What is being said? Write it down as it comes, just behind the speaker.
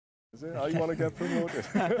Is it? I want to get promoted.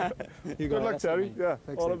 Good luck, that's Terry. fine. Yeah,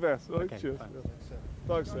 Thanks, all the mate. best. Right, Okay, cheers. fine. Yeah.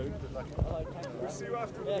 Thanks, Terry. Good luck. We'll see you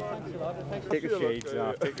after the Thanks a lot. Thanks Take the shades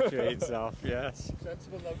off, take the shades off, yes.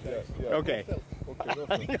 Sensible now, Terry. Yeah. Okay. Okay, no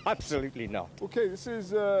problem. Absolutely not. Okay, this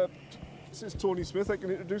is Tony Smith. I can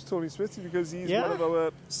introduce Tony Smith because he's Yeah. one of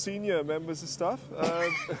our senior members of staff.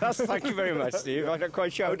 Thank you very much, Steve. I'm not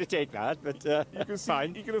quite sure how to take that, but You can see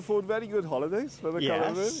fine. he can afford very good holidays for the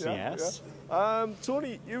Yes, caravan. yes. Yeah.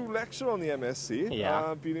 Tony, you lecture on the MSc.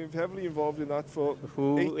 Yeah. Been heavily involved in that for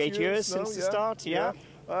 8 years now, since the start, yeah.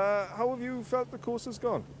 How have you felt the course has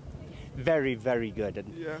gone? Very, very good.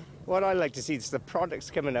 And Yeah. what I like to see is the products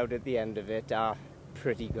coming out at the end of it are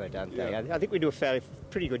pretty good, aren't they? Yeah. I think we do a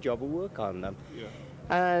pretty good job of work on them. Yeah.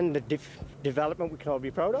 And the development we can all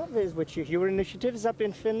be proud of is which your initiatives up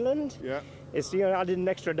in Finland. Yeah. It's added an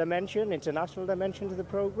extra dimension, international dimension to the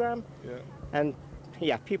program. Yeah. And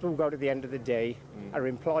yeah, people who go to the end of the day are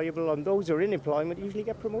employable, and those who are in employment usually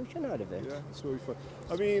get promotion out of it. Yeah, it's really fun.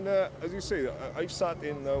 I mean, as you say, I've sat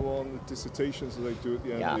in now on the dissertations that I do at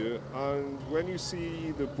the end of the year, and when you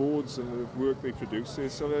see the boards and the work they produce,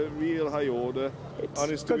 it's of a real high order,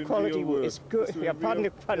 and it's good doing quality real work. work. It's good. It's doing Yeah, pardon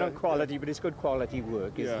real- on quality, but it's good quality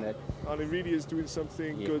work, isn't yeah. it? And it really is doing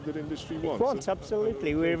something good that industry It wants. wants,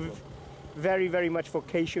 absolutely. We're very, very much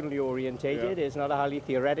vocationally orientated. Yeah. It's not a highly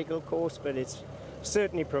theoretical course, but it's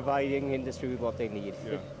certainly providing industry with what they need.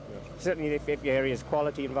 Yeah, Certainly, if your area is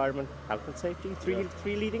quality, environment, health and safety,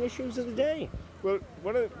 three leading issues of the day. Well,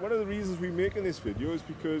 one of the reasons we're making this video is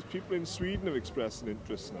because people in Sweden have expressed an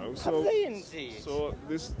interest now. So, Have they indeed? So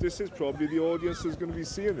this is probably the audience that's going to be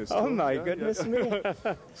seeing this. Oh too. my Yeah, goodness yeah. me.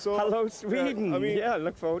 So, Hello, Sweden. I mean, yeah,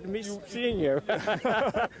 look forward to seeing you.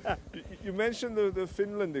 You mentioned the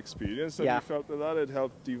Finland experience, and Yeah. you felt that had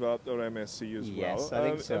helped develop their MSc as well. Yes, I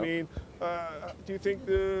think so. I mean, do you think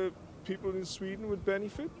the people in Sweden would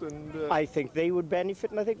benefit? And I think they would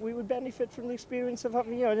benefit, and I think we would benefit from the experience of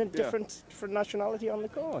having a different nationality on the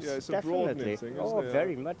course. Yeah, it's a definitely. broadening thing, isn't it?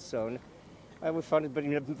 Very much so. And I would find it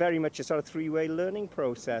very much a sort of three-way learning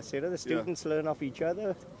process. The students learn off each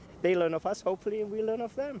other, they learn off us, hopefully, and we learn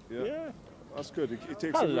off them. Yeah. That's good. It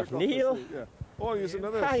takes Hello, the work off, Neil. doesn't it? Yeah. Oh, here's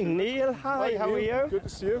another. Hi, Neil. Hi, how are Neil. you? Good to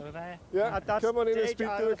see you. Hello there. Yeah, At that come on in and stage,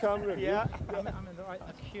 speak to the camera. Yeah. I'm in the right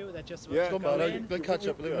queue. They're just Yeah. about to go in. We'll catch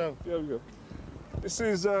up with him now. There we go. This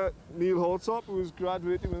is Neil Holtop, who's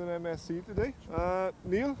graduating with an MSc today.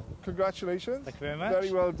 Neil, congratulations. Thank you very much.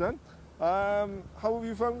 Very well done. How have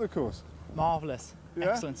you found the course? Marvellous. Yeah?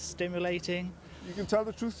 Excellent. Stimulating. You can tell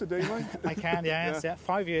the truth today, mate. I can, yes. Yeah.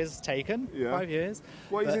 5 years taken. Yeah. 5 years.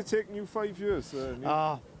 Why is it taking you 5 years? Neil?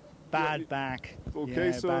 Ah, bad Yeah, back. okay,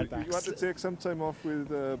 Yeah, so bad you back. had to take some time off with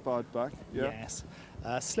bad back. Yeah. Yes.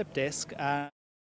 Slip disc.